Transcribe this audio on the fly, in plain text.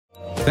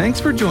Thanks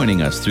for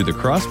joining us through the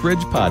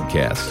Crossbridge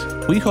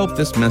Podcast. We hope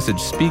this message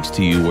speaks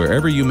to you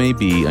wherever you may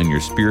be on your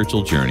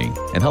spiritual journey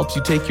and helps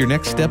you take your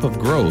next step of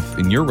growth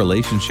in your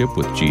relationship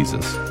with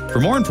Jesus.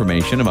 For more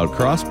information about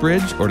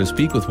Crossbridge or to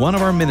speak with one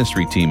of our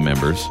ministry team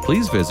members,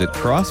 please visit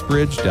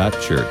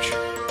crossbridge.church.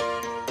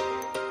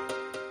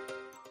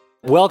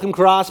 Welcome,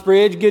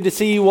 Crossbridge. Good to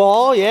see you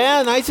all.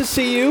 Yeah, nice to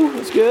see you.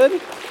 It's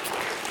good.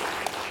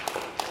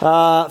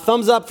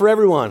 Thumbs up for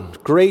everyone.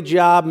 Great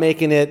job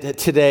making it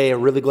today.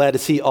 I'm really glad to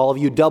see all of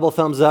you. Double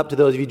thumbs up to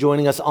those of you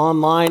joining us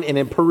online and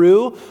in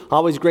Peru.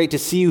 Always great to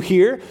see you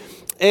here.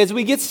 As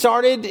we get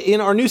started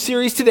in our new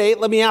series today,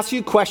 let me ask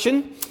you a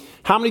question.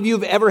 How many of you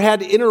have ever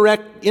had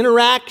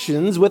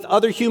interactions with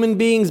other human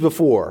beings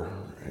before?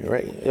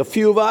 Right? A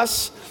few of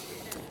us.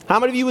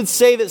 How many of you would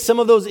say that some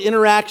of those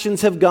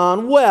interactions have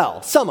gone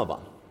well? Some of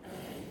them.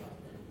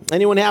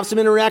 Anyone have some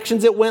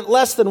interactions that went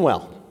less than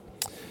well?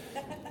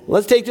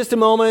 Let's take just a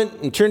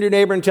moment and turn to your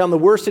neighbor and tell them the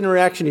worst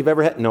interaction you've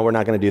ever had. No, we're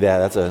not going to do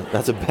that.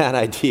 That's a bad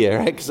idea,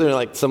 right? Because they're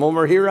like, some of them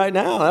are here right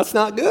now. That's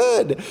not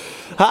good.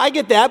 I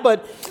get that,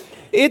 but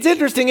it's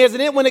interesting,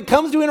 isn't it? When it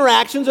comes to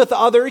interactions with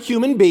other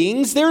human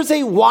beings, there's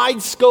a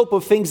wide scope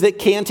of things that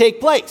can take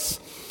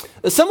place.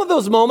 Some of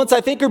those moments,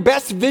 I think, are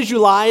best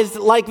visualized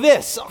like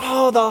this.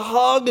 Oh, the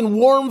hug and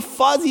warm,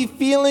 fuzzy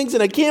feelings,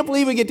 and I can't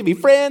believe we get to be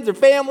friends or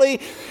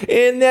family.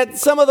 And that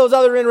some of those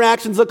other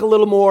interactions look a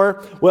little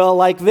more, well,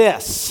 like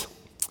this.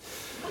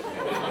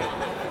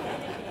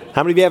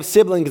 How many of you have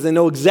siblings? Because I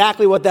know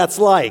exactly what that's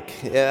like.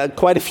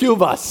 Quite a few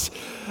of us.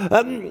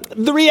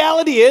 The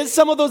reality is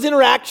some of those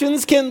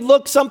interactions can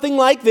look something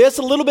like this,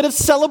 a little bit of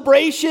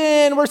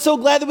celebration. We're so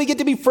glad that we get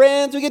to be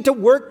friends. We get to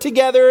work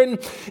together.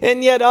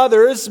 And yet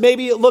others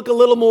maybe look a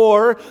little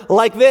more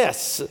like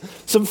this.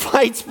 Some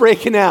fights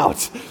breaking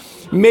out.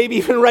 Maybe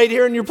even right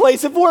here in your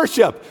place of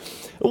worship.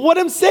 What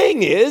I'm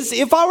saying is,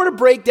 if I were to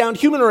break down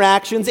human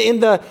interactions in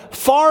the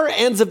far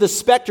ends of the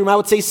spectrum, I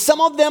would say some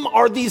of them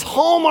are these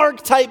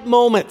hallmark type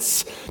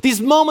moments.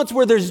 These moments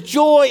where there's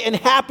joy and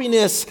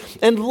happiness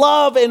and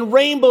love and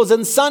rainbows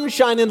and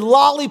sunshine and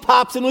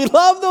lollipops, and we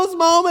love those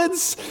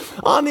moments.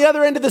 On the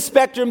other end of the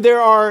spectrum, there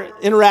are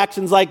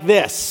interactions like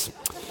this.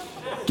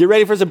 Get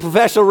ready for some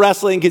professional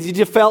wrestling because you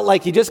just felt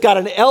like you just got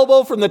an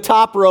elbow from the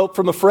top rope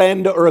from a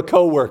friend or a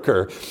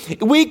coworker.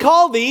 We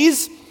call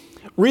these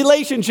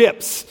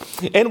relationships.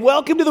 And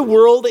welcome to the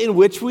world in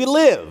which we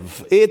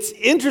live. It's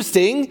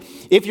interesting,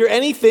 if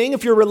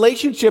your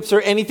relationships are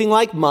anything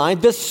like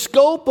mine, the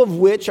scope of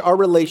which our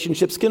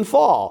relationships can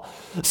fall.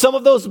 Some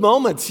of those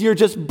moments, you're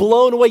just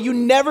blown away. You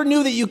never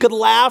knew that you could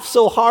laugh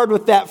so hard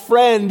with that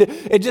friend,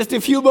 and just a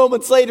few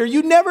moments later,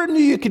 you never knew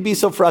you could be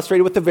so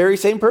frustrated with the very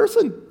same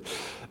person.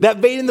 That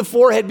vein in the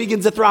forehead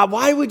begins to throb.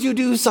 Why would you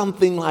do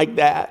something like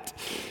that?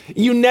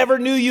 You never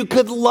knew you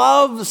could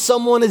love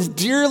someone as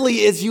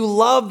dearly as you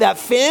love that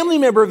family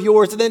member of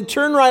yours, and then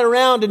turn right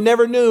around and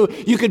never knew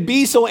you could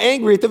be so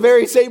angry at the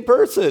very same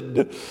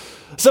person.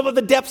 Some of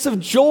the depths of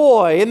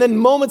joy and then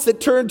moments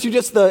that turn to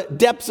just the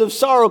depths of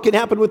sorrow can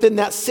happen within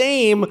that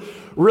same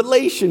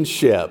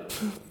relationship.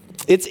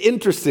 It's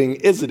interesting,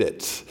 isn't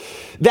it?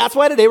 That's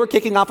why today we're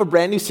kicking off a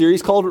brand new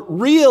series called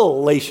Real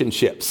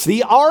Relationships,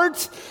 the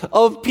art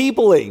of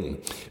peopling.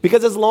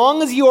 Because as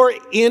long as you are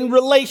in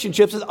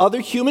relationships with other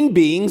human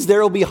beings, there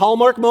will be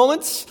hallmark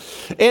moments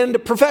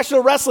and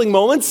professional wrestling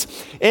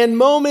moments and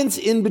moments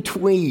in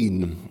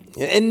between.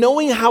 And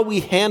knowing how we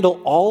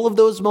handle all of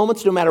those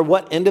moments, no matter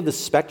what end of the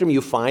spectrum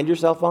you find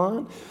yourself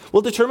on,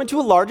 will determine to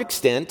a large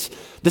extent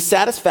the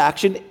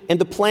satisfaction and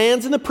the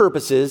plans and the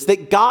purposes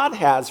that God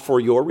has for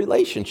your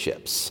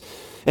relationships.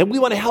 And we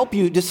want to help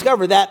you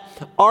discover that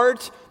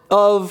art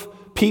of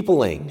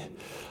peopling.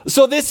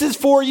 So this is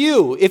for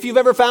you. If you've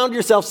ever found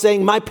yourself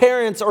saying, my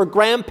parents or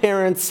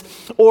grandparents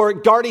or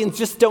guardians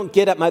just don't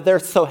get it, they're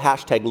so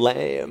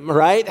 #lame,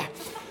 right?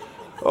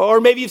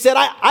 Or maybe you've said,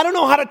 I don't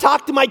know how to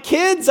talk to my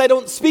kids. I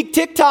don't speak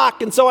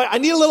TikTok, and so I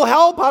need a little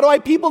help. How do I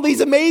people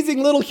these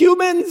amazing little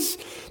humans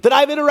that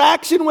I have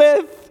interaction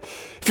with?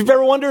 If you've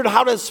ever wondered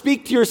how to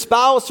speak to your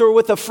spouse or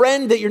with a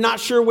friend that you're not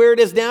sure where it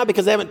is now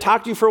because they haven't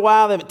talked to you for a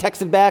while, they haven't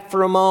texted back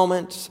for a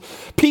moment,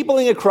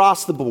 peopling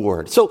across the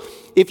board. So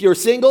if you're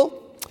single,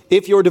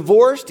 if you're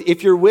divorced,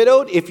 if you're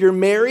widowed, if you're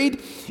married,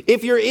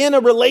 if you're in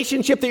a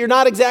relationship that you're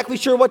not exactly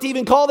sure what to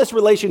even call this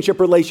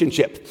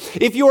relationship,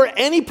 if you are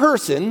any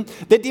person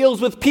that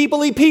deals with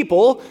people-y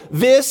people,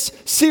 this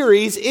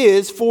series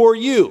is for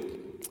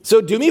you.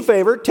 So do me a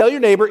favor, tell your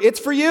neighbor, it's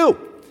for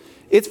you.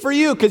 It's for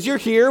you because you're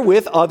here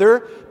with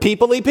other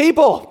people-y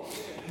people.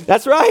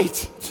 That's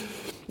right.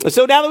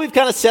 So now that we've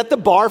kind of set the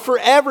bar for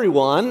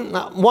everyone,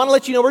 I want to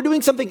let you know we're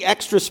doing something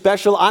extra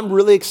special. I'm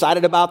really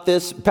excited about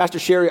this. Pastor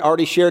Sherry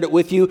already shared it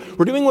with you.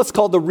 We're doing what's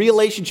called the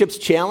Relationships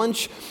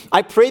Challenge.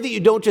 I pray that you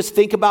don't just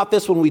think about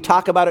this when we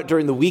talk about it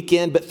during the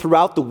weekend, but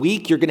throughout the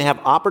week, you're going to have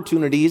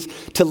opportunities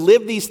to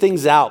live these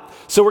things out.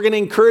 So we're going to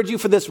encourage you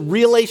for this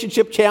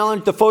Relationship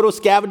Challenge, the photo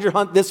scavenger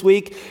hunt this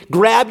week.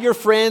 Grab your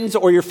friends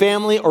or your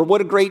family, or what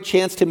a great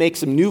chance to make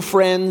some new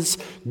friends.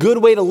 Good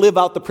way to live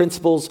out the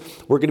principles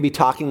we're going to be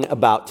talking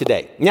about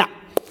today. Now,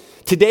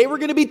 Today we're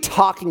going to be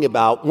talking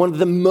about one of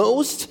the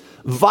most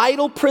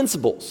vital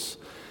principles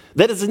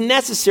that is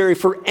necessary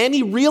for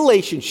any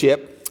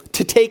relationship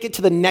to take it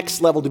to the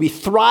next level, to be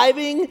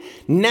thriving,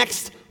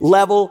 next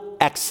level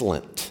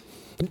excellent.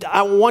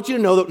 I want you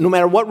to know that no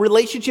matter what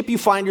relationship you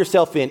find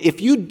yourself in,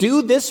 if you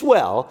do this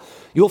well,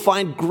 you'll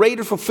find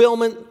greater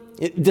fulfillment,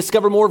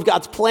 discover more of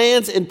God's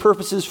plans and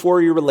purposes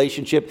for your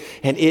relationship,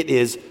 and it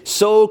is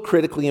so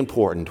critically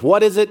important.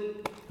 What is it?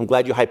 I'm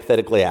glad you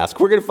hypothetically asked.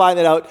 We're going to find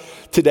that out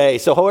today.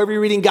 So however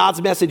you're reading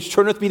God's message,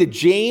 turn with me to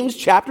James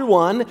chapter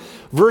 1,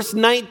 verse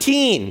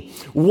 19.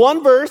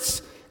 One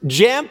verse,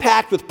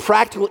 jam-packed with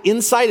practical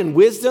insight and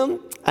wisdom.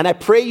 And I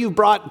pray you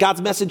brought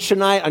God's message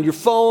tonight on your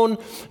phone.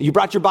 You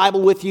brought your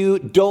Bible with you.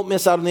 Don't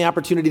miss out on the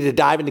opportunity to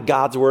dive into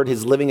God's word,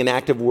 his living and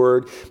active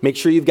word. Make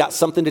sure you've got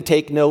something to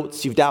take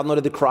notes. You've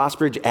downloaded the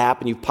Crossbridge app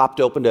and you've popped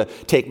open to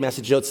take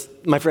message notes.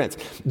 My friends,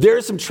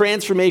 there's some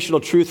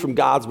transformational truth from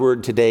God's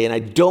word today, and I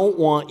don't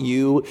want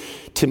you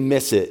to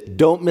miss it.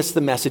 Don't miss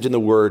the message and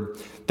the word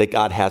that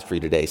God has for you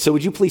today. So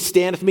would you please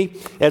stand with me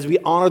as we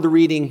honor the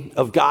reading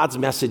of God's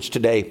message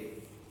today?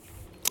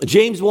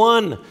 James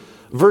 1,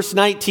 verse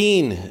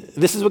 19,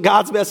 this is what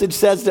God's message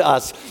says to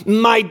us.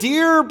 My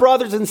dear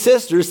brothers and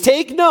sisters,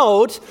 take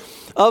note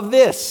of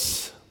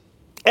this.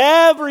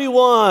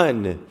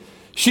 Everyone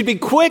should be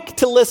quick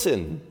to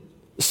listen,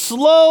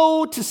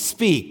 slow to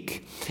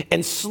speak,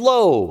 and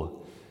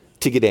slow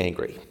to get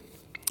angry.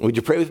 Would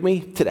you pray with me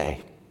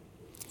today?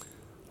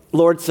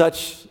 Lord,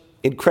 such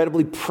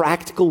incredibly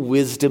practical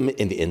wisdom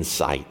and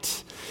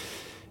insight.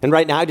 And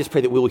right now, I just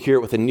pray that we will hear it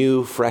with a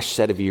new, fresh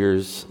set of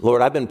ears.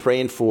 Lord, I've been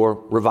praying for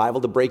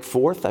revival to break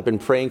forth. I've been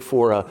praying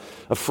for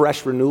a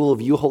fresh renewal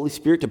of you, Holy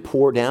Spirit, to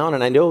pour down.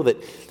 And I know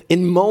that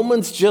in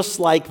moments just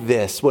like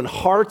this, when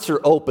hearts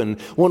are open,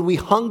 when we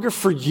hunger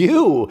for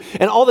you,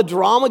 and all the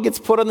drama gets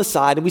put on the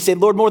side, and we say,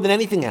 Lord, more than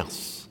anything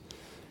else,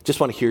 just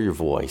want to hear your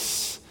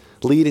voice.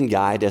 Lead and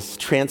guide us,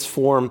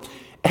 transform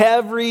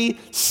every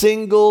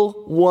single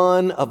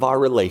one of our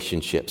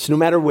relationships, no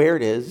matter where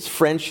it is,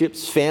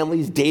 friendships,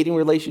 families, dating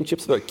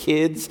relationships with our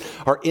kids,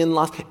 our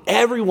in-laws,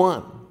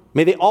 everyone.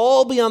 May they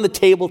all be on the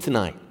table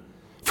tonight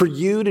for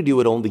you to do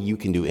what only you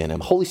can do in them.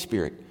 Holy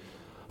Spirit,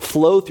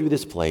 flow through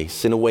this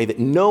place in a way that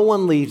no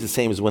one leaves the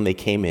same as when they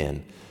came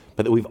in,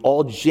 but that we've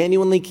all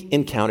genuinely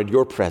encountered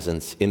your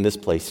presence in this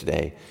place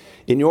today.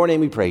 In your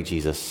name we pray,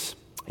 Jesus.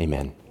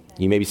 Amen.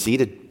 You may be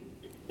seated.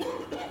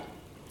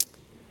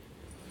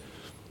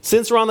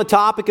 Since we're on the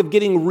topic of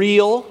getting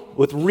real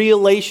with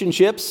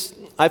relationships,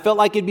 I felt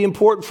like it'd be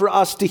important for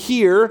us to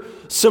hear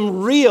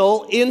some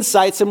real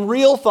insights, some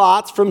real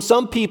thoughts from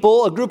some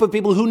people, a group of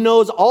people who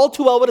knows all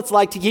too well what it's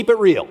like to keep it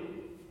real.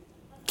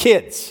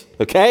 Kids,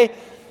 okay?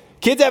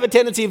 Kids have a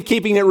tendency of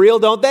keeping it real,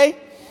 don't they?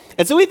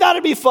 And so we thought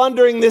it'd be fun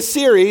during this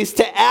series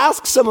to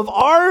ask some of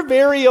our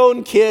very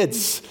own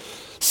kids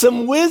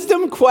some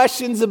wisdom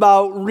questions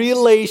about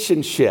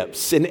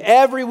relationships. And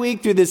every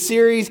week through this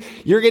series,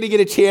 you're going to get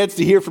a chance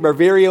to hear from our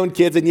very own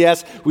kids. And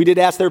yes, we did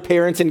ask their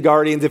parents and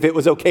guardians if it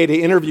was okay to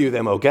interview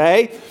them,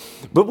 okay?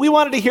 But we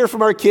wanted to hear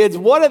from our kids.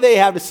 What do they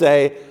have to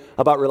say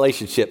about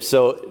relationships?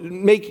 So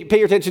pay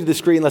your attention to the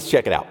screen. Let's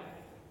check it out.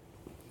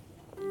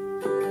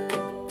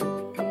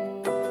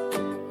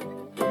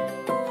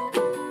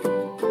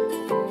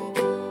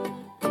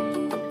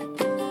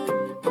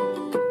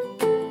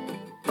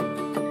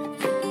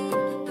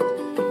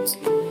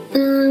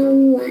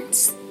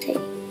 Let's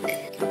think.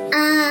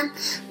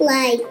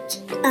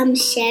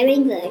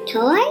 Sharing their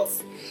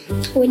toys.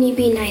 When you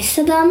be nice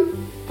to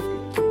them.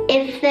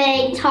 If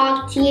they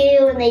talk to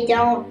you and they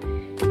don't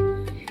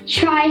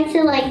try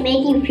to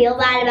make you feel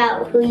bad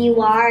about who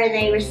you are, and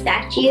they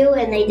respect you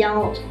and they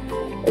don't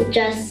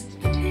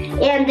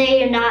and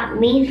they are not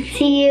mean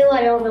to you.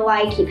 I don't know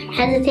why I keep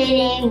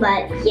hesitating,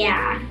 but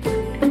yeah.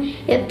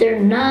 If they're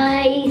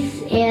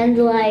nice and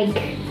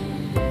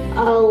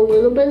a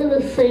little bit of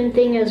the same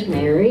thing as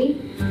Mary.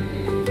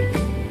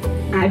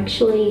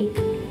 Actually,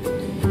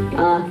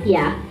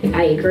 yeah,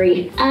 I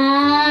agree.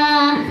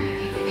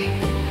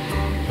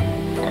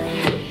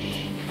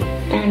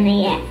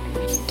 Yeah.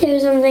 Do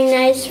something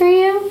nice for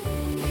you?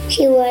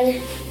 She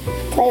would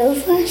play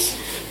with us.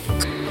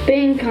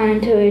 Being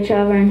kind to each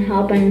other and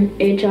helping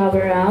each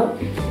other out.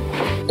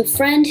 A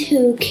friend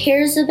who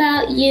cares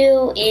about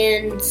you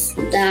and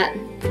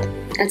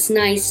that's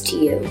nice to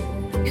you.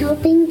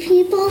 Helping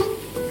people.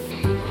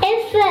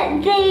 If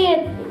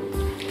they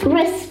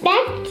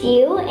respect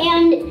you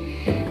and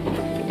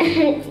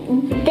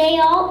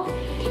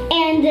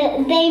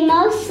they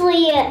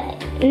mostly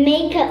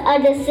make a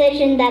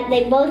decision that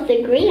they both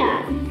agree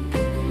on.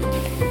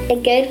 A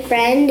good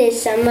friend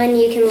is someone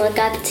you can look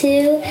up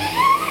to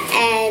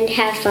and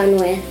have fun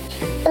with.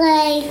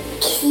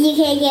 You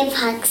can give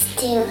hugs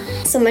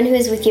to. Someone who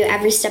is with you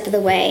every step of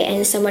the way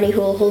and somebody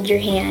who will hold your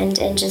hand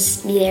and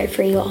just be there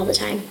for you all the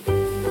time.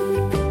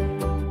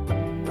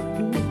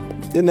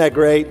 Isn't that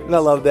great? I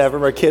love that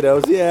from our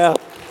kiddos. Yeah.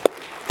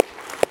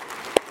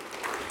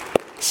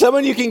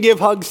 Someone you can give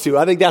hugs to.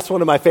 I think that's one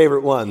of my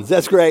favorite ones.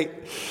 That's great.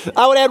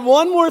 I would add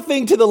one more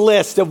thing to the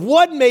list of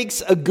what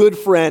makes a good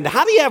friend.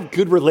 How do you have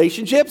good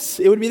relationships?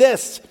 It would be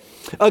this: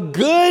 a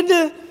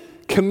good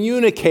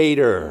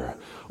communicator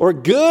or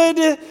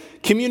good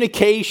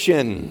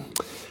communication.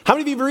 How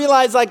many of you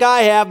realize, like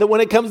I have, that when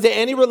it comes to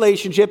any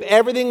relationship,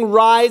 everything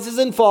rises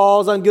and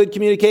falls on good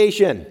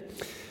communication?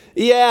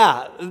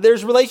 Yeah,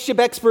 there's relationship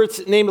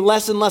experts named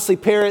Les and Leslie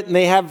Parrott, and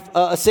they have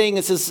a saying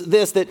that says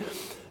this, that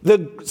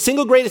the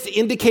single greatest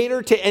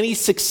indicator to any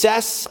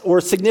success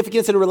or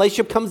significance in a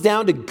relationship comes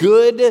down to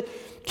good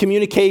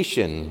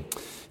communication.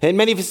 And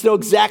many of us know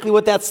exactly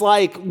what that's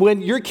like.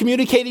 When you're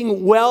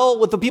communicating well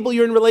with the people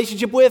you're in a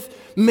relationship with,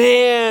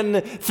 man,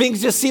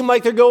 things just seem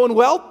like they're going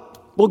well,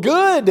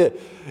 good.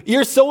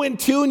 You're so in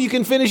tune, you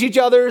can finish each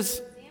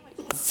other's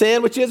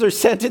sandwiches or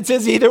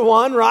sentences, either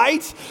one,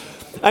 right?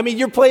 I mean,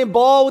 you're playing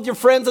ball with your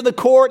friends on the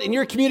court and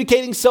you're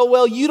communicating so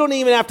well, you don't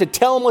even have to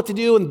tell them what to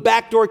do and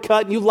backdoor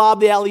cut and you lob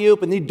the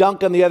alley-oop and you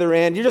dunk on the other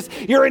end.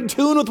 You're in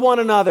tune with one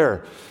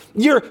another.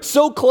 You're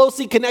so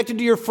closely connected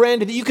to your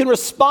friend that you can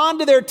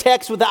respond to their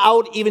text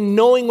without even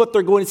knowing what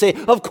they're going to say.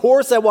 Of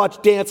course, I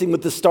watched Dancing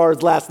with the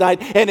Stars last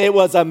night and it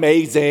was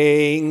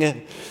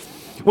amazing.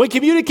 When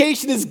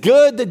communication is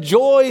good, the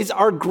joys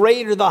are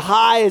greater, the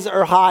highs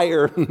are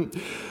higher.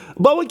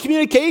 But when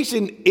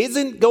communication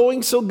isn't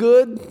going so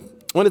good,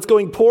 when it's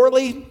going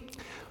poorly,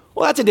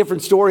 well, that's a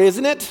different story,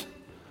 isn't it?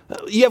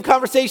 You have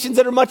conversations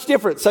that are much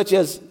different, such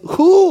as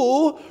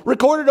who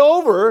recorded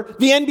over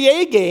the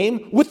NBA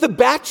game with The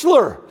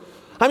Bachelor?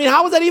 I mean,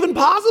 how is that even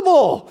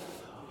possible?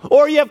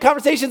 Or you have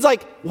conversations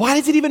like, why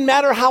does it even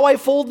matter how I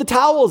fold the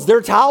towels? They're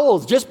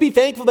towels. Just be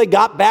thankful they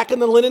got back in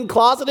the linen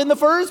closet in the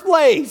first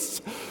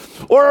place.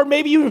 Or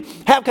maybe you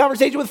have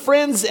conversation with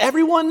friends.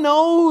 Everyone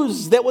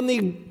knows that when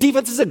the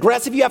defense is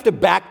aggressive, you have to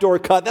backdoor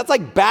cut. That's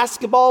like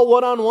basketball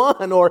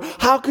one-on-one. Or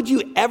how could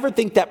you ever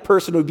think that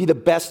person would be the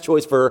best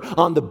choice for her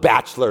on The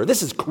Bachelor?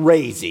 This is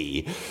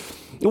crazy.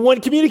 When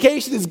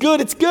communication is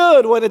good, it's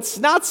good. When it's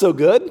not so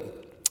good,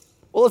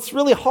 well, it's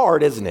really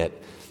hard, isn't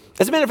it?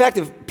 As a matter of fact,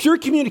 if pure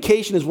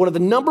communication is one of the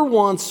number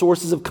one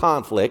sources of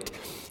conflict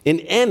in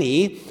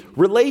any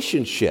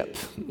relationship.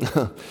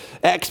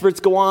 Experts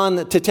go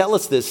on to tell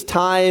us this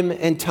time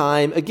and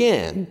time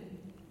again.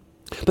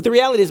 But the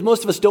reality is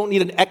most of us don't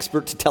need an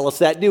expert to tell us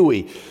that, do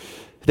we?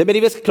 That many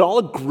of us can all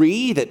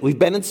agree that we've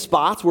been in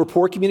spots where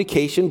poor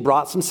communication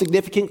brought some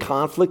significant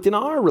conflict in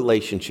our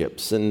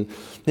relationships and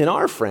in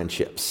our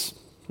friendships.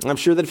 I'm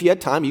sure that if you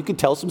had time, you could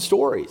tell some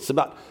stories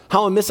about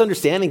how a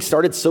misunderstanding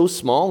started so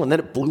small and then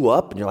it blew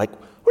up and you're like,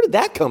 where did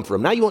that come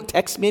from? Now you won't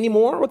text me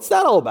anymore? What's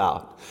that all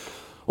about?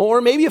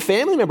 Or maybe a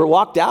family member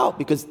walked out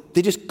because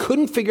they just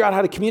couldn't figure out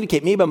how to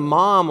communicate. Maybe a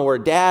mom or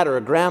a dad or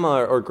a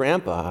grandma or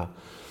grandpa.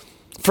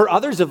 For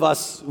others of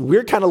us,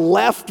 we're kind of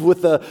left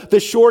with the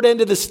short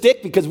end of the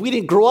stick because we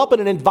didn't grow up in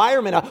an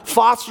environment, a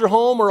foster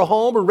home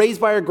or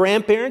raised by our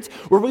grandparents,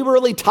 where we were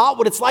really taught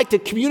what it's like to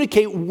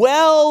communicate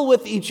well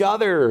with each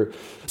other.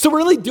 So we're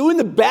really doing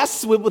the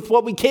best with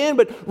what we can,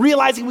 but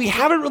realizing we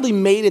haven't really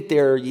made it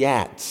there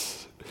yet.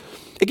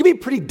 It can be a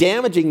pretty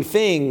damaging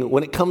thing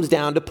when it comes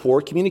down to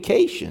poor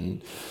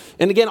communication.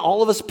 And again,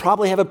 all of us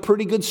probably have a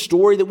pretty good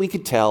story that we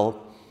could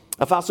tell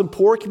of how some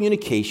poor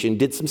communication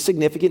did some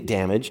significant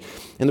damage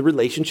in the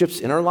relationships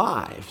in our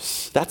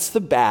lives. That's the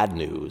bad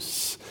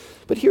news.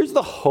 But here's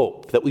the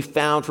hope that we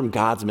found from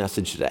God's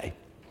message today.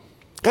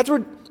 God's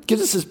word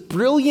gives us this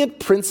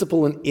brilliant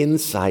principle and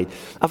insight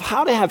of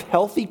how to have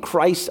healthy,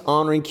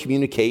 Christ-honoring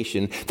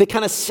communication that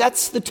kind of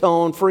sets the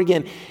tone for,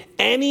 again,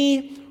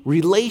 any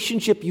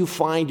relationship you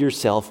find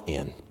yourself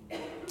in.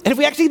 And if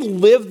we actually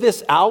live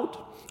this out,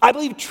 I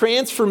believe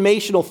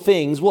transformational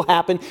things will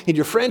happen in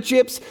your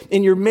friendships,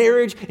 in your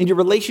marriage, in your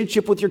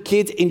relationship with your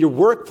kids, in your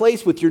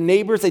workplace, with your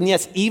neighbors, and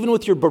yes, even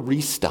with your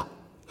barista.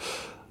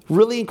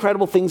 Really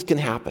incredible things can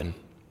happen.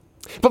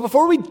 But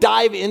before we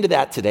dive into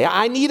that today,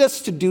 I need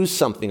us to do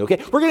something,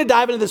 okay? We're going to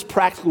dive into this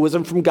practical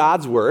wisdom from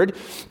God's word,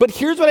 but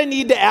here's what I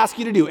need to ask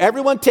you to do.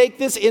 Everyone take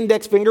this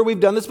index finger. We've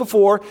done this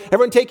before.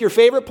 Everyone take your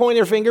favorite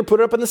pointer finger, put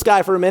it up in the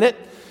sky for a minute.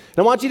 And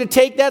I want you to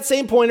take that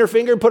same pointer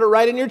finger and put it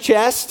right in your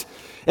chest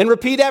and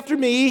repeat after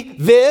me.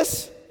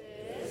 This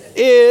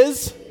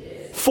is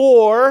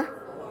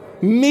for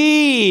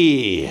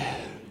me.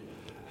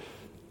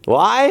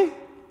 Why?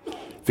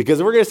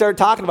 Because we're going to start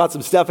talking about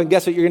some stuff, and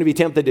guess what you're going to be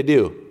tempted to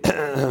do?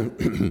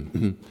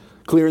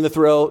 Clearing the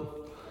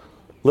throat,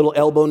 little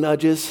elbow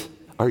nudges.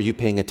 Are you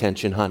paying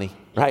attention, honey?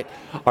 Right?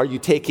 Are you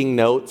taking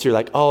notes? You're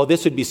like, oh,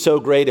 this would be so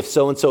great if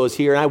so-and-so is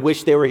here, and I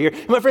wish they were here.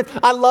 And my friend,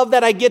 I love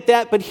that. I get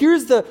that. But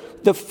here's the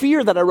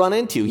fear that I run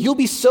into. You'll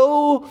be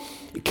so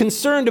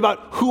concerned about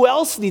who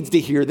else needs to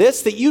hear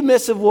this that you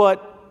miss of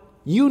what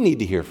you need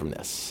to hear from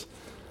this.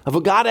 Of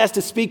what God has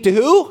to speak to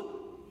who?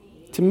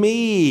 To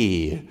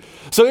me.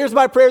 So here's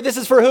my prayer. This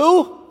is for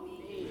who?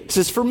 This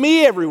is for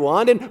me,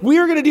 everyone. And we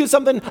are going to do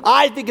something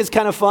I think is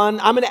kind of fun.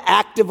 I'm an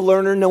active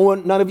learner.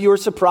 None of you are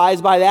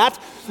surprised by that.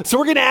 So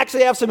we're going to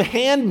actually have some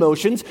hand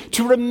motions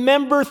to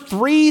remember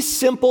 3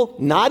 simple,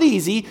 not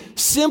easy,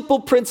 simple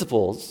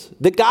principles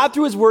that God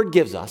through his word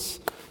gives us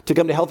to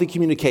come to healthy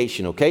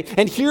communication, okay?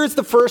 And here's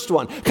the first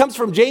one. It comes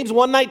from James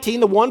 1:19,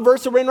 the one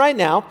verse that we're in right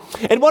now.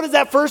 And what does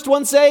that first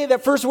one say,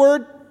 that first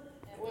word?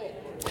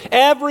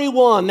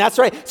 Everyone. That's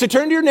right. So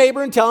turn to your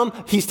neighbor and tell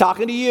him he's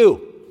talking to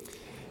you.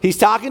 He's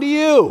talking to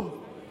you.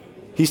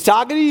 He's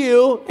talking to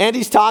you, and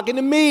he's talking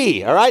to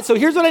me, all right? So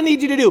here's what I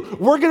need you to do.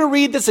 We're going to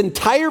read this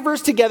entire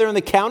verse together on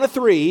the count of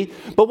 3,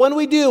 but when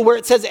we do, where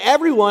it says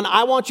everyone,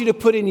 I want you to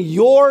put in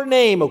your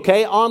name,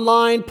 okay?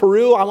 Online,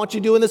 Peru, I want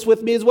you doing this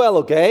with me as well,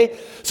 okay?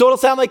 So it'll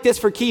sound like this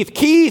for Keith.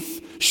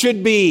 Keith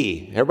should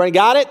be. Everybody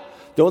got it?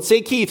 Don't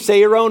say Keith, say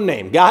your own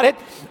name. Got it?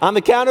 On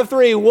the count of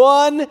 3.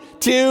 1,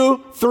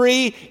 2,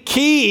 3.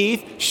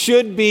 Keith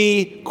should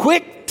be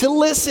quick to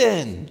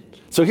listen.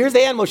 So here's the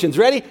hand motions.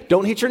 Ready?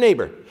 Don't hit your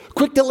neighbor.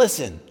 Quick to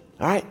listen,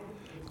 all right?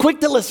 Quick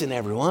to listen,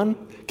 everyone,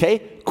 okay?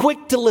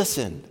 Quick to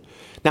listen.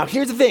 Now,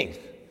 here's the thing.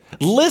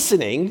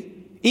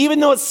 Listening, even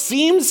though it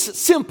seems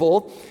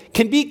simple,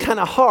 can be kind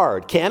of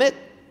hard, can it?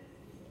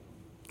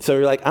 So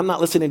you're like, I'm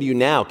not listening to you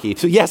now, Keith.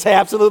 So yes, I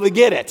absolutely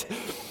get it.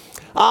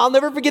 I'll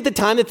never forget the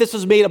time that this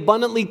was made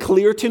abundantly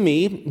clear to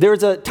me. There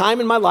was a time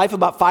in my life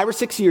about 5 or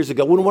 6 years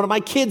ago when one of my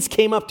kids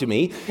came up to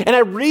me, and I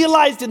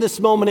realized in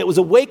this moment it was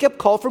a wake-up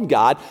call from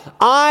God.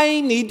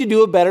 I need to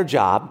do a better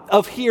job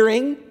of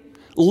hearing,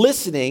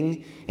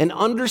 listening, and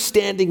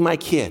understanding my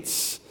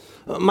kids.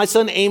 My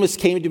son Amos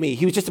came to me.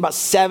 He was just about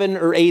 7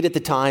 or 8 at the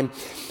time.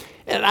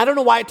 And I don't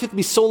know why it took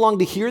me so long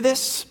to hear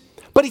this,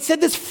 but he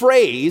said this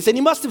phrase, and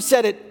he must have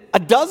said it a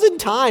dozen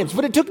times,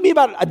 but it took me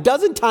about a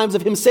dozen times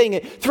of him saying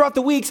it throughout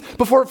the weeks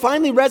before it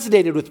finally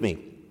resonated with me.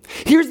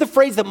 Here's the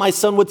phrase that my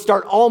son would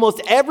start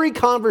almost every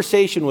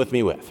conversation with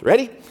me with.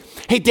 Ready?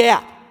 Hey,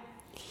 Dad,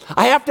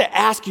 I have to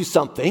ask you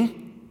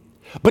something,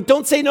 but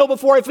don't say no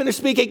before I finish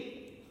speaking.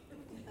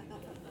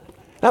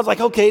 And I was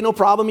like, okay, no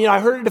problem. I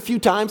heard it a few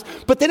times,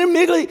 but then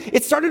immediately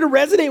it started to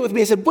resonate with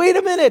me. I said, wait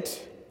a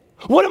minute.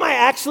 What am I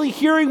actually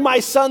hearing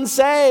my son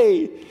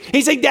say?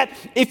 He's saying, Dad,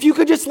 if you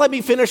could just let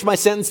me finish my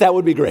sentence, that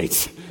would be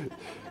great.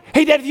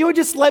 Hey, Dad, if you would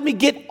just let me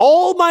get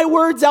all my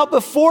words out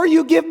before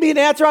you give me an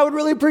answer, I would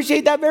really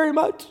appreciate that very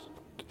much.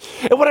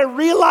 And what I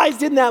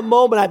realized in that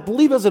moment, I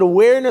believe it was an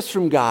awareness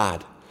from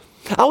God.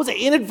 I was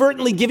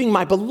inadvertently giving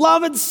my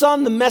beloved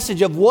son the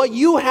message of what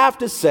you have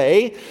to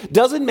say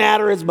doesn't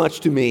matter as much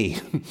to me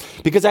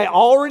because I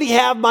already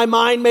have my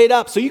mind made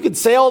up. So you can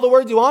say all the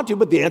words you want to,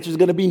 but the answer is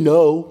going to be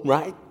no,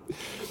 right?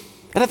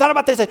 And I thought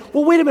about this. I said,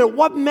 well, wait a minute.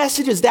 What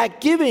message is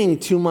that giving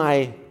to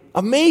my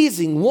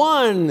amazing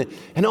one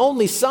and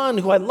only son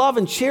who I love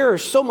and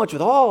cherish so much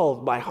with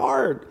all my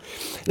heart?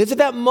 And it's at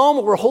that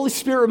moment where Holy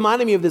Spirit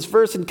reminded me of this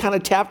verse and kind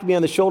of tapped me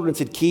on the shoulder and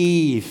said,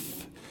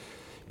 Keith,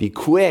 be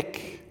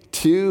quick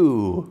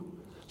to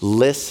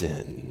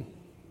listen.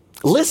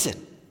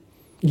 Listen.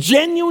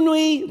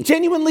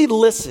 Genuinely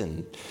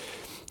listen.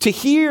 To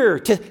hear,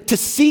 to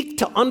seek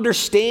to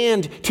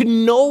understand, to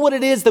know what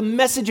it is, the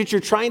message that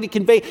you're trying to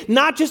convey,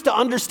 not just to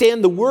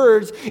understand the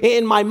words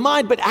in my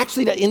mind, but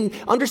actually to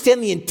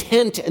understand the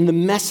intent and the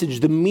message,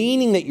 the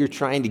meaning that you're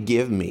trying to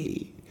give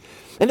me.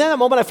 And then at that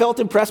moment, I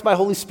felt impressed by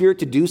Holy Spirit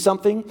to do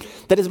something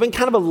that has been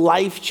kind of a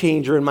life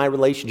changer in my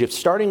relationship,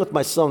 starting with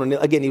my son. And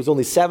again, he was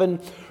only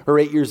 7 or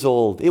 8 years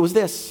old. It was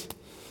this.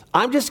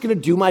 I'm just going to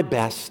do my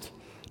best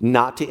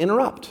not to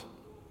interrupt.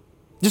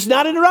 Just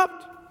not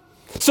interrupt.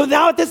 So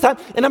now at this time,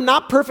 and I'm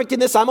not perfect in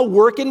this, I'm a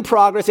work in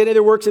progress. Any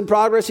other works in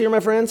progress here, my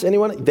friends?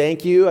 Anyone?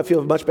 Thank you. I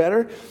feel much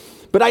better.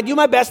 But I do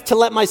my best to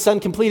let my son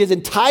complete his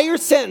entire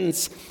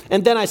sentence,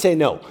 and then I say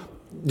no.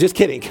 Just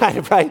kidding, kind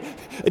of, right?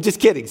 Just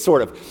kidding,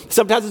 sort of.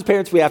 Sometimes as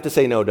parents, we have to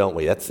say no, don't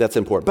we? That's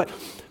important.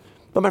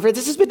 But my friends,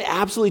 this has been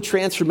absolutely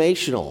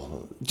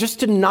transformational. Just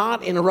to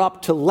not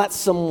interrupt, to let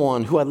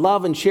someone who I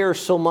love and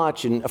cherish so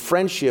much in a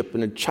friendship,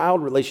 in a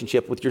child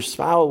relationship with your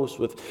spouse,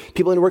 with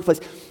people in the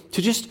workplace,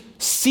 to just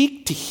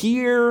seek to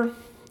hear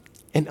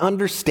and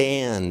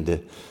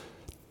understand,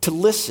 to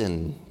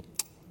listen.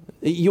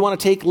 You want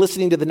to take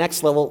listening to the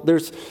next level.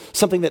 There's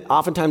something that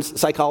oftentimes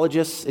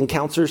psychologists and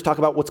counselors talk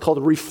about, what's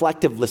called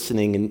reflective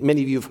listening, and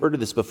many of you have heard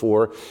of this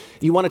before.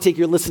 You want to take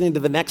your listening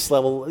to the next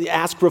level,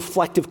 ask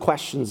reflective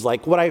questions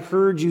like, what I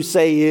heard you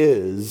say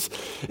is,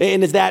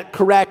 and is that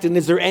correct, and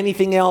is there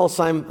anything else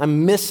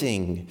I'm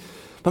missing?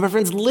 But my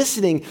friends,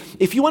 listening,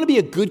 if you want to be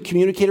a good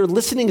communicator,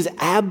 listening is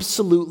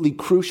absolutely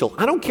crucial.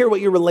 I don't care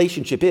what your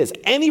relationship is.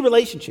 Any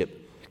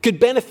relationship could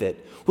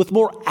benefit with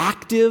more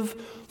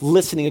active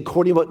listening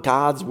according to what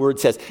God's word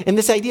says. And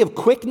this idea of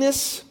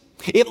quickness,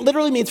 it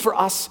literally means for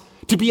us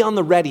to be on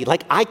the ready.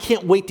 Like, I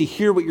can't wait to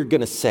hear what you're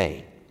going to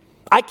say.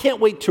 I can't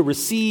wait to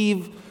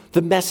receive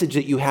the message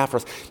that you have for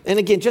us. And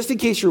again, just in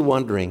case you're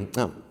wondering,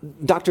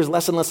 Drs.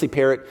 Les and Leslie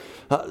Parrott,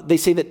 they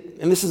say that,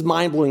 and this is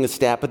mind-blowing, the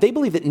stat, but they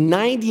believe that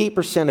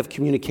 98% of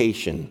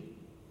communication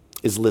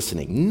is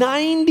listening.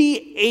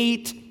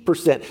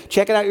 98%.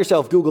 Check it out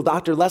yourself. Google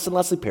Dr. Les and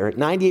Leslie Parrott,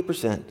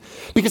 98%.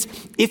 Because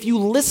if you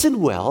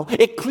listen well,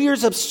 it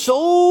clears up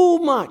so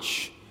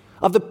much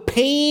of the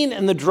pain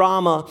and the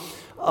drama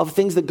of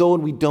things that go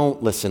when we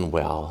don't listen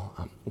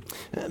well.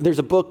 There's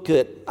a book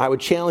that I would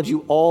challenge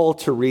you all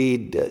to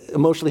read,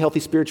 Emotionally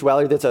Healthy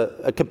Spirituality. That's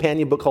a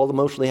companion book called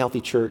Emotionally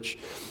Healthy Church.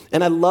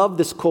 And I love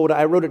this quote.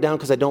 I wrote it down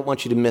because I don't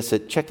want you to miss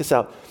it. Check this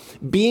out.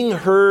 Being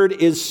heard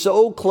is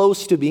so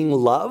close to being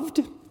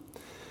loved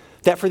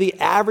that for the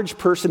average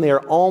person, they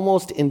are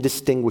almost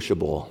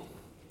indistinguishable.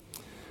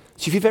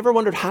 So if you've ever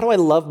wondered, how do I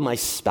love my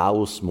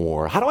spouse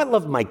more? How do I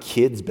love my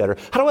kids better?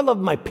 How do I love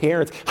my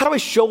parents? How do I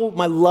show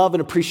my love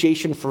and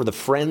appreciation for the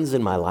friends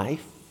in my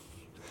life?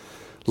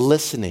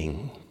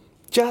 Listening.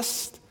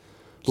 Just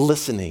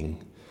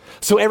listening.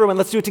 So everyone,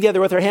 let's do it together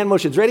with our hand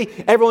motions. Ready?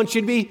 Everyone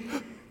should be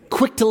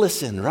quick to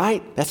listen,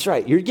 right? That's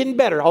right. You're getting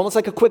better, almost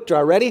like a quick draw.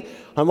 Ready?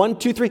 On 1,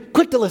 2, 3,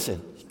 quick to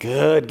listen.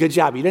 Good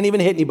job. You didn't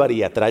even hit anybody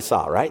yet that I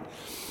saw, right?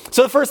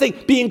 So the first thing,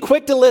 being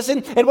quick to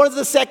listen. And what does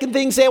the second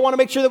thing say? I want to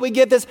make sure that we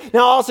get this.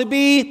 Now also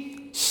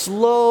be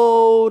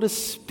slow to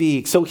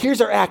speak. So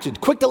here's our action.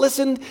 Quick to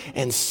listen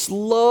and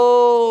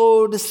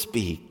slow to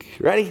speak.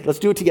 Ready? Let's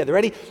do it together.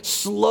 Ready?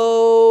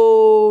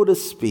 Slow to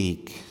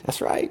speak.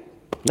 That's right.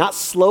 Not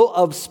slow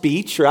of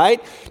speech,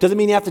 right? Doesn't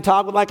mean you have to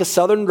talk with like a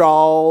southern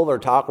drawl or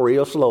talk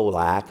real slow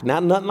like.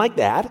 Nothing like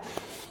that.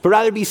 But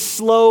rather be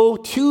slow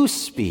to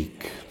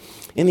speak.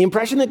 And the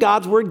impression that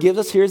God's word gives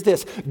us here is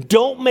this.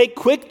 Don't make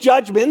quick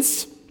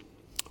judgments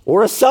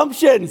or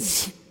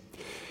assumptions.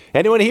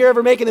 Anyone here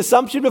ever make an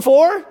assumption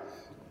before?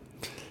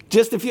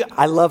 Just a few.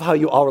 I love how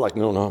you all were like,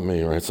 no, not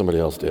me, right? Somebody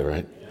else did,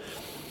 right?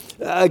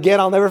 Again,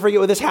 I'll never forget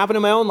what this happened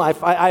in my own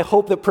life. I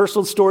hope that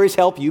personal stories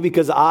help you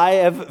because I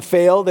have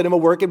failed and I'm a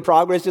work in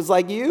progress just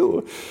like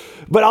you.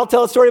 But I'll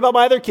tell a story about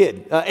my other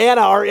kid,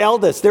 Anna, our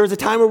eldest. There was a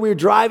time where we were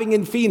driving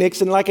in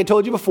Phoenix, and like I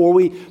told you before,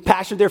 we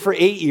pastored there for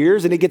 8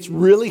 years, and it gets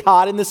really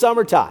hot in the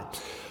summertime.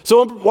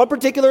 So on one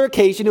particular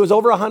occasion, it was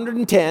over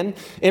 110.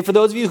 And for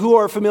those of you who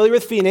are familiar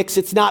with Phoenix,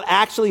 it's not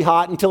actually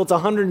hot until it's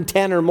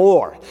 110 or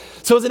more.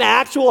 So it was an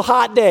actual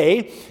hot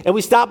day, and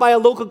we stopped by a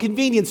local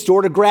convenience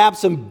store to grab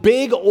some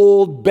big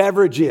old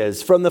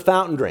beverages from the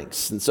fountain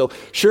drinks. And so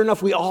sure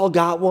enough, we all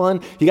got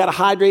one. You got to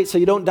hydrate so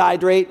you don't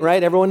dehydrate,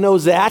 right? Everyone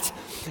knows that.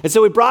 And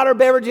so we brought our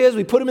beverages.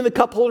 We put them in the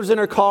cup holders in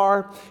our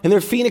car. And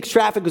their Phoenix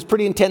traffic was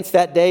pretty intense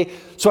that day.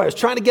 So I was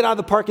trying to get out of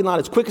the parking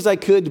lot as quick as I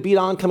could to beat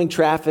oncoming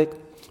traffic.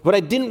 What I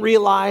didn't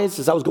realize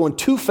is I was going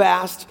too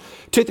fast,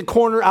 took the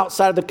corner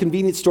outside of the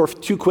convenience store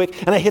too quick,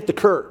 and I hit the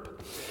curb.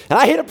 And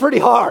I hit it pretty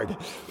hard.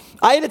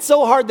 I hit it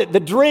so hard that the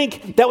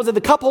drink that was in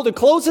the cup holder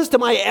closest to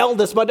my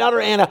eldest, my daughter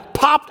Anna,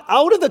 popped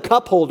out of the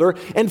cup holder,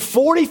 and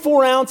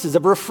 44 ounces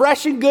of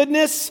refreshing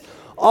goodness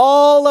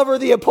all over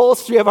the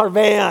upholstery of our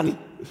van.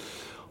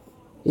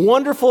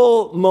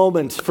 Wonderful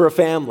moment for a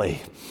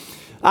family.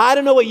 I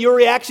don't know what your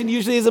reaction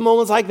usually is in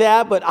moments like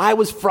that, but I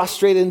was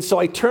frustrated. And so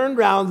I turned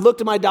around,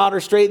 looked at my daughter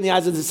straight in the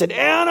eyes and said,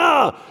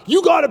 Anna,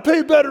 you got to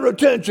pay better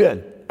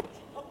attention.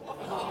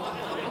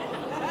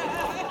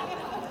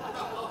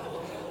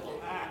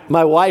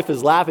 My wife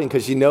is laughing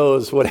because she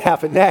knows what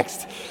happened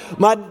next.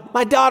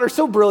 My daughter,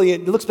 so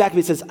brilliant, looks back at me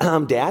and says,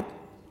 Dad,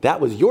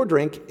 that was your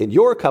drink in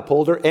your cup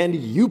holder and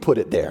you put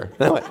it there.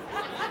 And I went,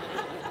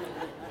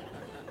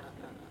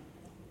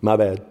 my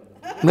bad.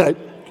 Right?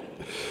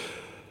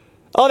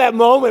 Oh, that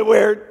moment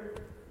where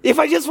if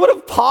I just would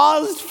have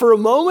paused for a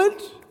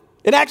moment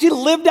and actually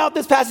lived out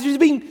this passage,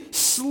 just being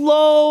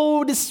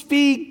slow to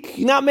speak,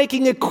 not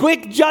making a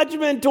quick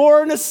judgment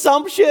or an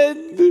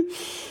assumption,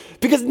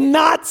 because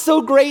not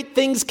so great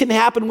things can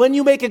happen when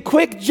you make a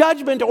quick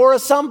judgment or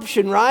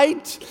assumption,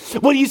 right?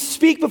 When you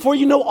speak before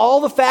you know all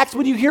the facts,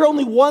 when you hear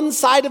only one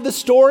side of the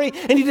story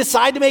and you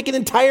decide to make an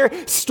entire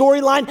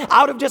storyline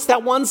out of just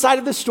that one side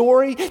of the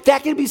story,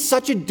 that can be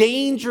such a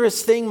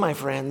dangerous thing, my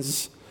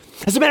friends.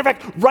 As a matter of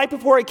fact, right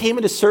before I came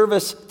into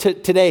service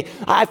today,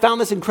 I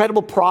found this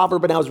incredible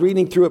proverb and I was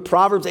reading through it.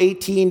 Proverbs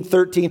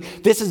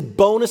 18:13. This is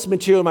bonus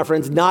material, my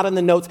friends, not in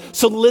the notes.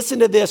 So listen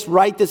to this,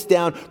 write this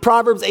down.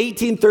 Proverbs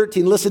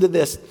 18:13, listen to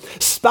this.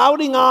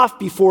 Spouting off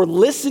before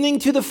listening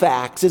to the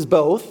facts is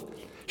both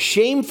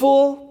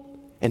shameful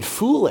and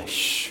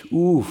foolish.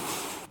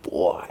 Oof,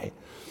 boy.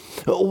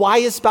 Why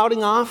is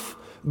spouting off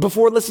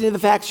before listening to the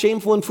facts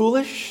shameful and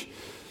foolish?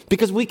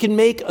 Because we can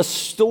make a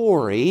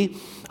story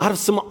out of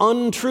some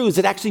untruths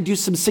that actually do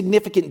some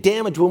significant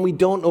damage when we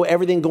don't know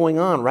everything going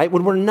on, right?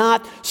 When we're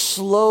not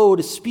slow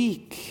to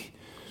speak.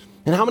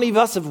 And how many of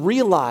us have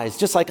realized,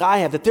 just like I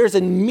have, that there's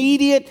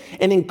immediate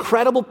and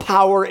incredible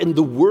power in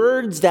the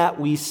words that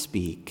we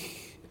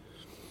speak?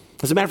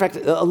 As a matter of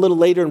fact, a little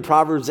later in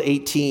Proverbs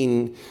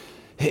 18,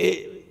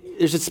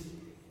 there's this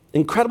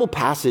incredible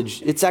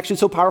passage. It's actually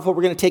so powerful,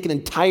 we're going to take an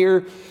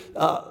entire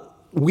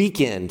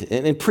weekend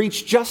and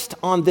preach just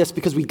on this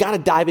because we got to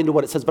dive into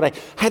what it says, but I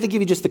had to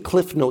give you just the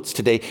cliff notes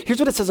today. Here's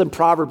what it says in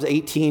Proverbs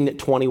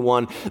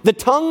 18:21. The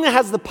tongue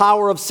has the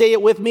power of, say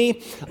it with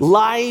me,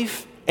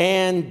 life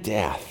and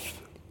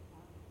death.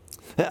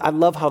 I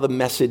love how the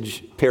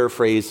Message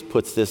paraphrase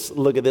puts this.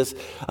 Look at this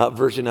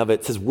version of it.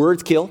 It says,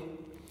 words kill,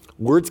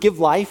 words give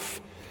life.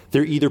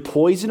 They're either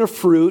poison or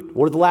fruit.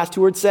 What do the last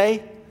two words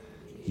say?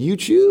 You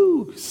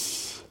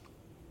choose.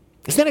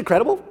 Isn't that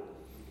incredible?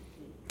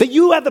 That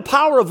you have the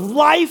power of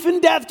life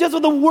and death just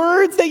with the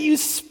words that you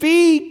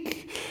speak.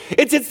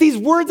 It's these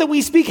words that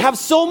we speak have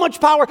so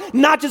much power,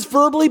 not just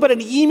verbally, but in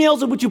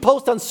emails in which you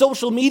post on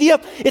social media.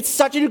 It's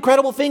such an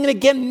incredible thing. And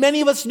again, many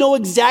of us know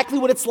exactly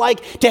what it's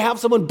like to have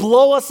someone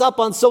blow us up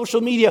on social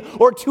media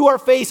or to our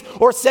face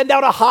or send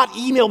out a hot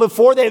email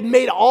before they've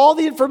made all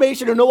the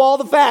information or know all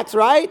the facts,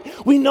 right?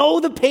 We know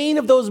the pain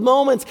of those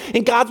moments.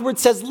 And God's word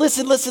says,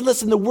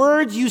 listen. The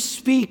words you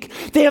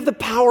speak, they have the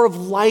power of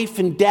life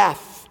and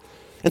death.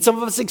 And some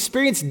of us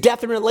experience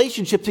death in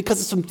relationships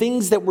because of some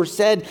things that were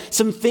said,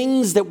 some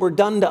things that were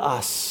done to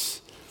us.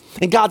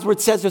 And God's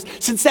word says to us,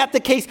 since that's the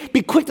case,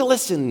 be quick to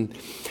listen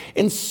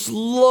and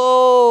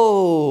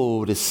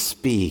slow to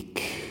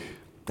speak.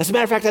 As a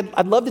matter of fact,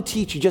 I'd love to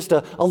teach you just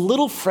a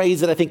little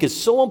phrase that I think is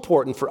so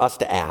important for us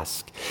to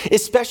ask,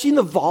 especially in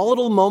the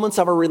volatile moments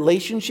of our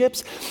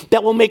relationships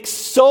that will eliminate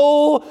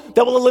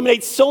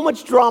so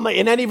much drama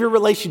in any of your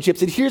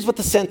relationships. And here's what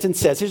the sentence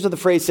says. Here's what the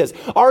phrase says.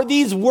 Are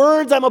these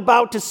words I'm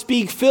about to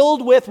speak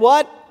filled with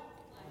what?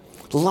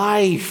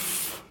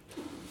 Life.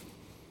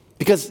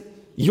 Because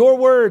your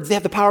words, they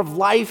have the power of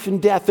life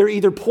and death. They're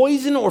either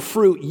poison or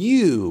fruit.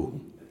 You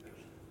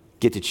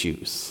get to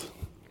choose.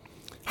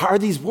 Are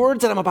these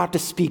words that I'm about to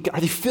speak, are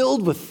they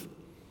filled with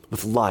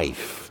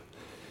life?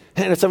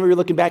 And some of you are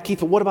looking back, Keith,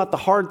 but what about the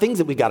hard things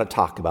that we got to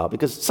talk about?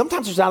 Because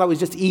sometimes there's not always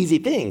just easy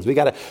things. We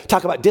got to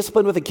talk about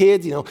discipline with the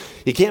kids. You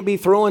can't be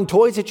throwing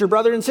toys at your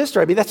brother and sister.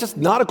 I mean, that's just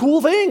not a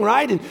cool thing,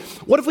 right? And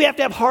what if we have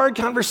to have hard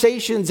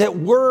conversations at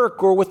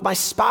work or with my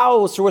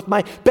spouse or with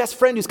my best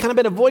friend who's kind of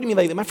been avoiding me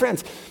lately? My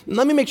friends,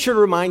 let me make sure to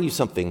remind you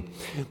something.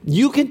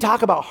 You can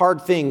talk about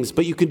hard things,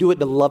 but you can do it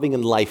in a loving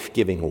and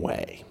life-giving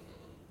way.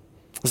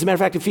 As a matter of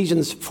fact,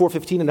 Ephesians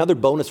 4:15, another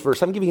bonus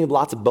verse. I'm giving you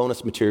lots of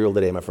bonus material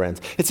today, my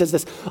friends. It says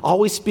this,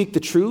 always speak the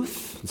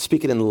truth and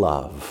speak it in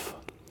love.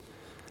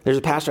 There's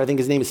a pastor, I think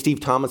his name is Steve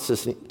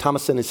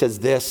Thomason, who says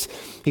this.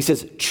 He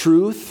says,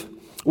 truth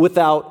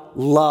without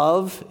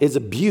love is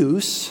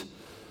abuse,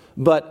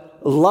 but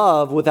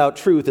love without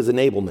truth is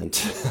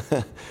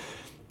enablement.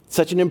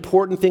 Such an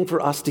important thing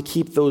for us to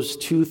keep those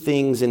two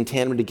things in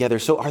tandem together.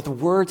 So are the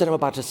words that I'm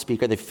about to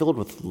speak, are they filled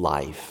with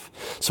life?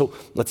 So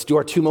let's do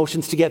our two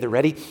motions together.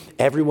 Ready?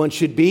 Everyone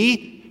should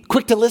be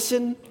quick to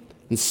listen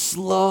and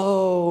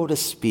slow to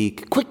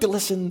speak. Quick to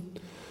listen,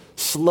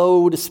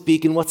 slow to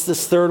speak. And what's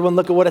this third one?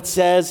 Look at what it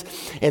says.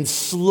 And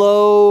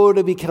slow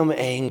to become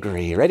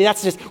angry. Ready?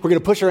 We're going to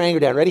push our anger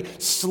down. Ready?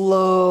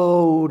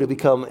 Slow to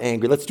become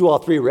angry. Let's do all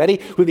three.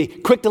 Ready? We'll be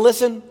quick to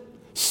listen,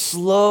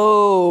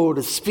 slow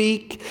to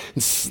speak,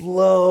 and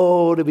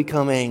slow to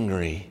become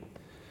angry.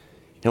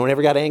 Anyone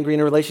ever got angry in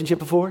a relationship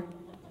before?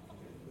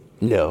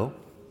 No.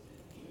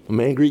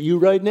 I'm angry at you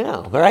right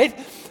now, all right?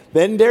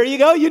 Then there you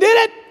go, you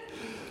did it.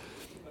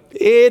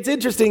 It's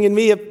interesting in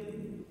me,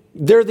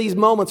 there are these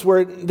moments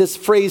where this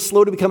phrase,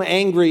 slow to become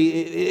angry,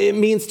 it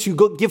means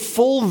to give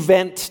full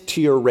vent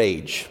to your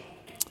rage.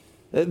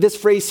 This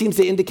phrase seems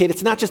to indicate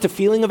it's not just a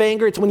feeling of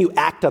anger, it's when you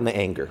act on the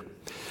anger.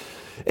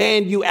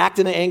 And you act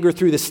in anger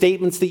through the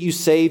statements that you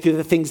say, through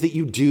the things that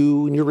you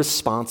do, and your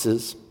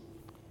responses.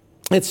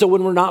 And so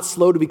when we're not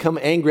slow to become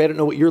angry, I don't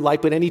know what you're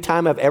like, but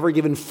anytime I've ever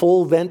given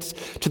full vent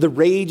to the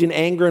rage and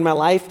anger in my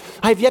life,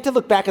 I've yet to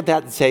look back at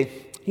that and say,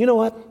 you know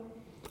what?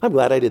 I'm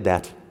glad I did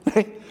that.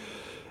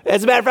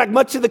 As a matter of fact,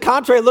 much to the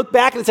contrary, I look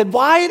back and I said,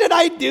 why did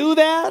I do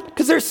that?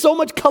 Because there's so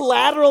much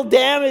collateral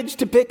damage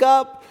to pick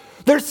up.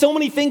 There's so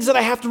many things that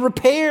I have to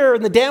repair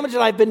and the damage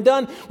that I've been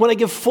done when I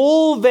give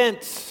full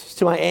vent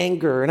to my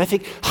anger. And I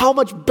think how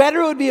much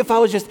better it would be if I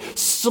was just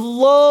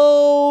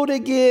slow to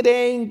get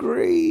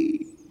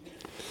angry.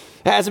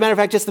 As a matter of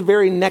fact, just the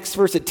very next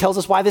verse, it tells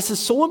us why this is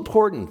so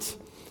important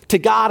to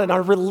God and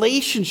our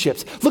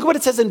relationships. Look at what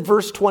it says in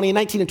verse 20,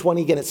 19 and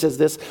 20 again. It says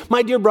this,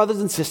 my dear brothers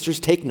and sisters,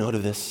 take note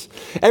of this.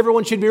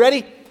 Everyone should be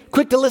ready,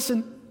 quick to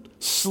listen,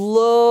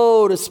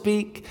 slow to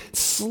speak,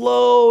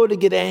 slow to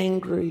get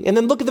angry. And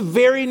then look at the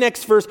very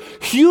next verse,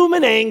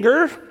 human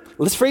anger.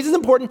 Well, this phrase is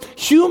important.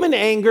 Human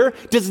anger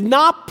does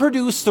not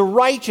produce the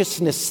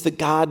righteousness that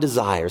God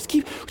desires.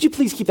 Would you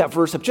please keep that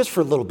verse up just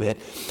for a little bit?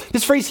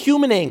 This phrase,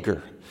 human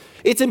anger,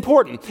 it's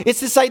important. It's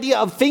this idea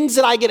of things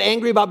that I get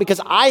angry about because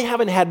I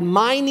haven't had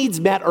my needs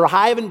met or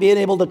I haven't been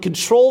able to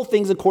control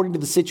things according to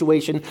the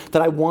situation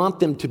that I want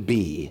them to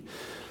be.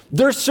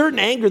 There's certain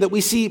anger that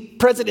we see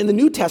present in the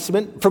New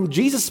Testament from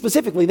Jesus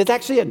specifically that's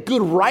actually a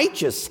good,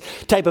 righteous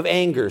type of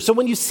anger. So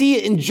when you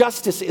see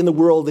injustice in the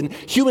world and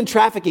human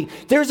trafficking,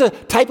 there's a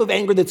type of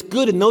anger that's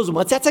good in those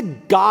moments. That's a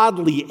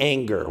godly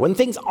anger, when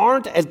things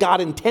aren't as God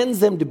intends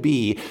them to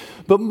be.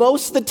 But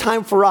most of the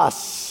time for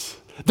us,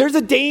 there's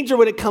a danger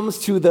when it comes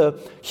to the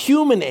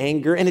human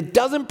anger, and it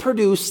doesn't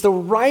produce the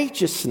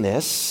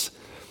righteousness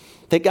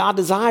that God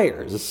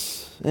desires.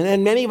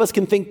 And many of us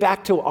can think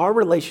back to our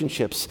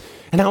relationships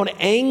and how an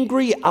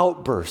angry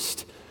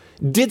outburst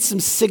did some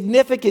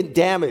significant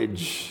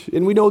damage.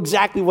 And we know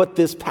exactly what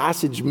this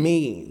passage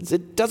means.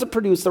 It doesn't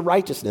produce the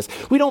righteousness.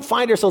 We don't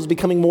find ourselves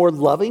becoming more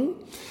loving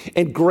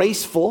and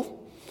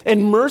graceful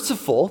and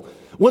merciful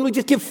when we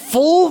just give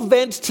full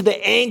vent to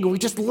the anger, we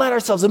just let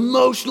ourselves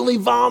emotionally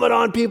vomit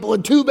on people,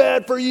 and too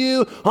bad for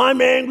you,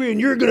 I'm angry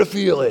and you're going to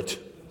feel it.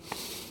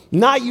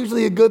 Not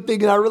usually a good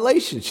thing in our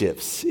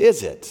relationships,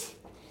 is it?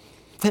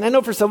 And I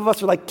know for some of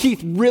us, we're like,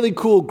 Keith, really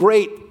cool,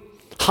 great.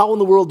 How in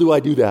the world do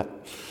I do that?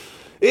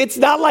 It's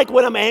not like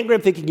when I'm angry,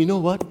 I'm thinking, you know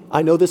what?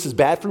 I know this is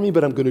bad for me,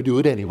 but I'm going to do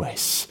it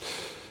anyways.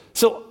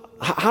 So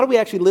how do we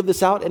actually live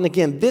this out? And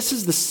again, this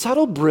is the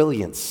subtle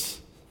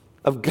brilliance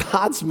of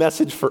God's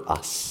message for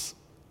us.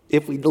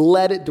 If we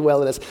let it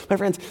dwell in us. My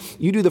friends,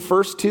 you do the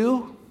first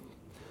two,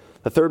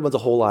 the third one's a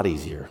whole lot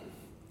easier.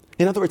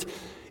 In other words,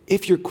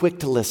 if you're quick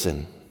to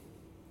listen,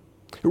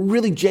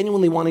 really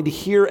genuinely wanting to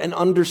hear and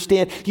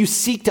understand, you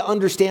seek to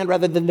understand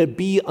rather than to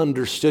be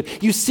understood.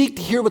 You seek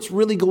to hear what's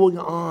really going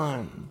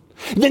on.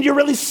 Then you're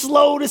really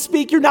slow to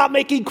speak. You're not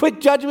making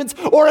quick judgments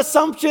or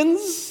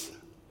assumptions,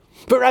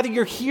 but rather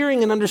you're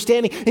hearing and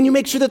understanding, and you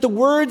make sure that the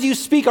words you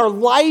speak are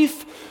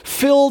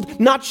life-filled,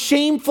 not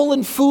shameful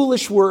and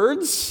foolish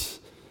words,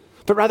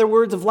 but rather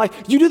words of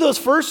life. You do those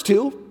first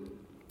two,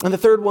 and the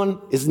third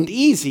one isn't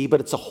easy, but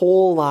it's a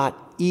whole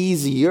lot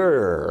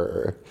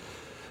easier.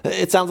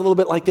 It sounds a little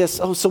bit like this.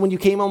 Oh, so when you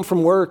came home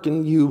from work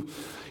and you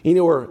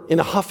were in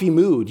a huffy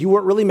mood, you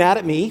weren't really mad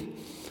at me.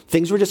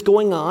 Things were just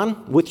going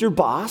on with your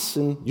boss,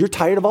 and you're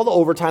tired of all the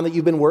overtime that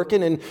you've been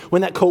working. And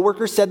when that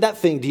coworker said that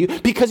thing to you,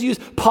 because you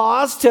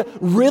paused to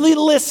really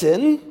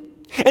listen,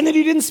 and then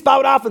you didn't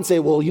spout off and say,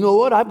 well, you know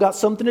what? I've got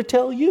something to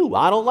tell you.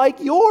 I don't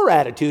like your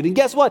attitude. And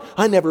guess what?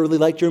 I never really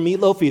liked your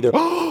meatloaf either.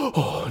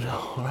 Oh,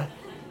 no, right?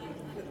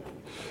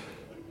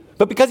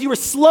 But because you were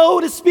slow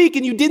to speak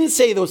and you didn't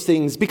say those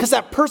things, because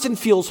that person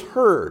feels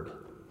heard,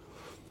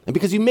 and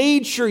because you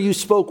made sure you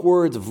spoke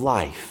words of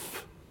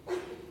life,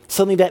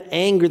 suddenly that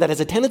anger that has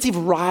a tendency of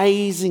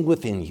rising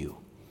within you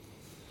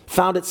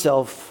found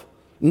itself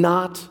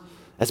not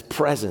as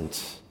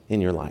present in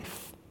your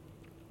life.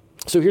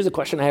 So here's a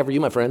question I have for you,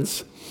 my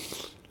friends.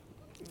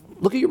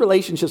 Look at your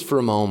relationships for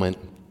a moment.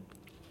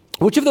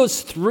 Which of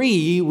those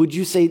three would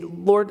you say,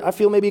 Lord, I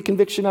feel maybe a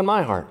conviction on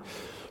my heart?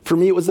 For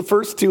me, it was the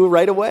first two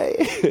right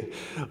away.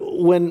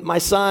 When my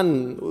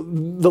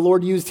son, the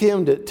Lord used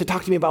him to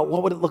talk to me about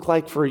what would it look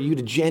like for you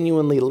to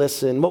genuinely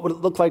listen? What would it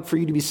look like for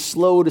you to be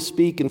slow to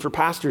speak? And for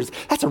pastors,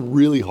 that's a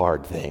really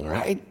hard thing,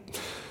 right?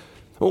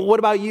 What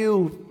about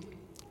you?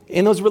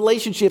 In those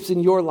relationships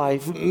in your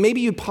life, maybe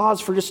you pause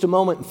for just a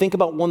moment and think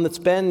about one that's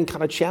been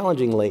kind of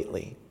challenging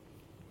lately.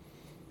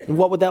 And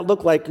what would that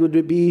look like? Would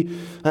it be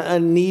a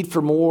need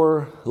for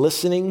more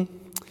listening?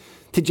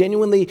 To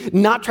genuinely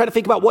not try to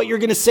think about what you're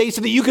going to say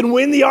so that you can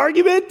win the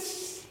argument,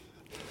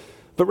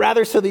 but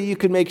rather so that you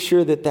can make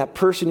sure that that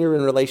person you're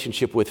in a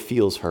relationship with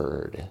feels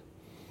heard.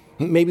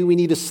 Maybe we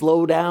need to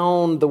slow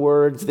down the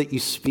words that you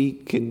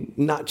speak and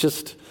not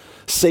just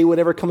say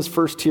whatever comes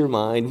first to your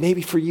mind.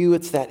 Maybe for you,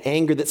 it's that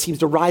anger that seems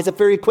to rise up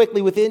very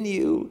quickly within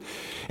you.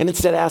 And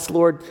instead ask,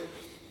 Lord,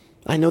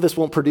 I know this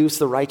won't produce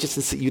the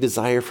righteousness that you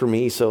desire for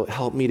me, so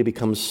help me to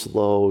become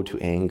slow to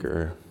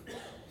anger.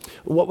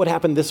 What would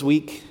happen this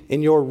week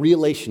in your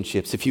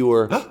relationships if you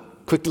were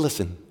quick to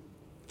listen,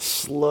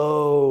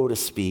 slow to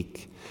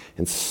speak,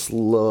 and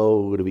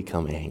slow to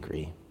become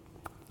angry?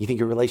 You think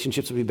your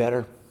relationships would be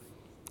better?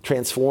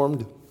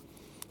 Transformed?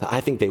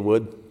 I think they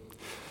would.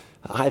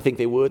 I think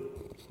they would.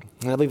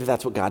 And I believe that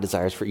that's what God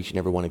desires for each and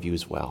every one of you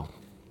as well.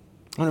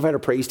 I want to invite our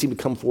praise team to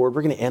come forward.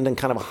 We're going to end on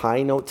kind of a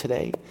high note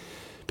today.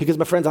 Because,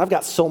 my friends, I've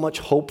got so much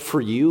hope for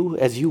you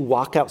as you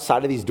walk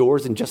outside of these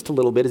doors in just a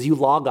little bit, as you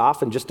log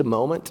off in just a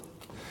moment.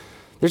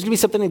 There's going to be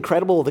something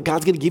incredible that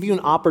God's going to give you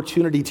an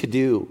opportunity to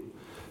do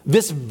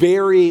this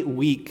very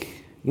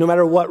week, no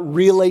matter what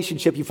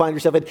relationship you find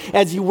yourself in,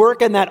 as you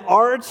work on that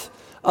art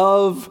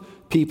of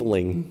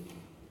peopling.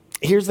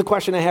 Here's the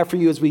question I have for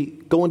you as we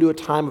go into a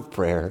time of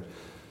prayer.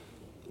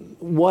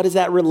 What is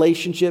that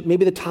relationship?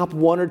 Maybe the top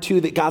one or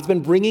two that God's been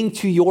bringing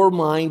to your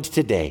mind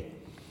today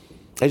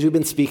as we've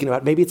been speaking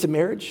about. Maybe it's a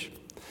marriage.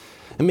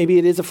 And maybe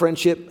it is a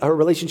friendship, a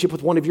relationship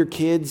with one of your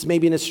kids,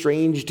 maybe an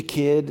estranged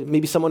kid,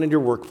 maybe someone in your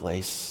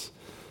workplace.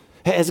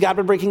 Has God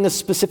been bringing a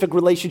specific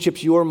relationship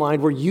to your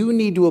mind where you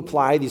need to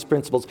apply these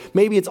principles?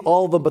 Maybe it's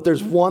all of them, but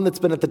there's one that's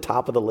been at the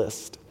top of the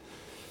list.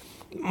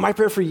 My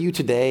prayer for you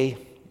today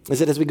is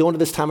that as we go into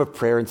this time of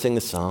prayer and sing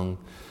this song,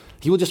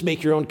 you will just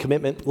make your own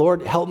commitment.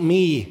 Lord, help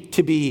me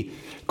to be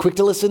quick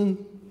to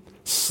listen,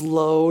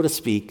 slow to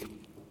speak,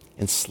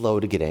 and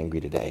slow to get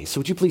angry today. So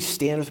would you please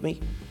stand with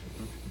me?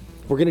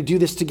 We're going to do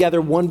this together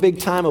one big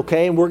time,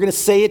 okay? And we're going to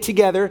say it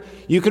together.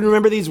 You can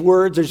remember these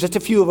words. There's just a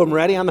few of them.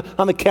 Ready? On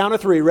the count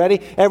of three. Ready?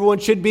 Everyone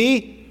should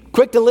be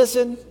quick to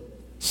listen,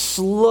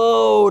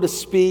 slow to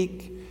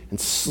speak, and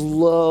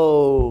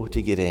slow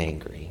to get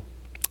angry.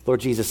 Lord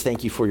Jesus,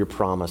 thank you for your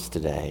promise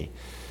today.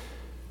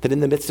 That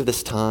in the midst of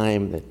this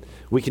time, that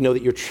we can know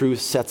that your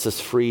truth sets us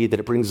free, that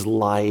it brings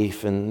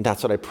life. And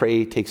that's what I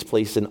pray takes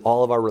place in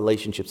all of our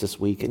relationships this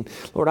week. And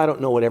Lord, I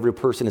don't know what every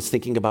person is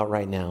thinking about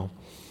right now.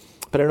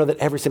 But I know that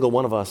every single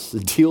one of us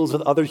deals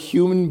with other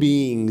human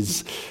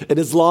beings. And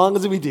as long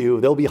as we do,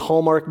 there'll be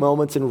Hallmark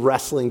moments and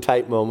wrestling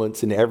type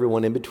moments and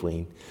everyone in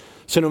between.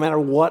 So no matter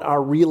what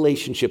our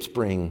relationships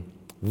bring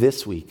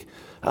this week,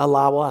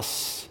 allow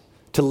us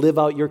to live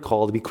out your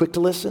call, to be quick to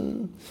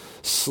listen,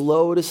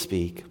 slow to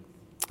speak,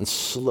 and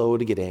slow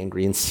to get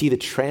angry, and see the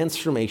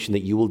transformation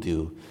that you will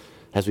do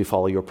as we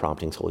follow your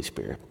promptings, Holy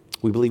Spirit.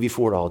 We believe you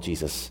for it all,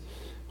 Jesus.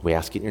 We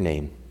ask it in your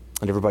name.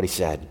 And everybody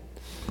said,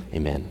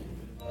 amen.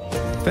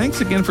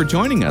 Thanks again for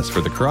joining us for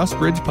the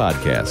Crossbridge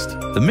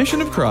Podcast. The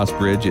mission of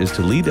Crossbridge is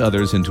to lead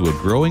others into a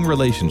growing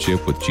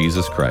relationship with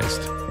Jesus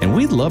Christ. And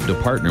we'd love to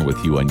partner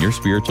with you on your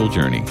spiritual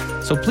journey.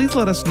 So please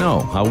let us know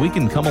how we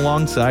can come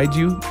alongside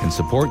you and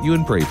support you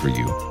and pray for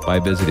you by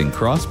visiting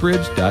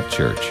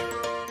crossbridge.church.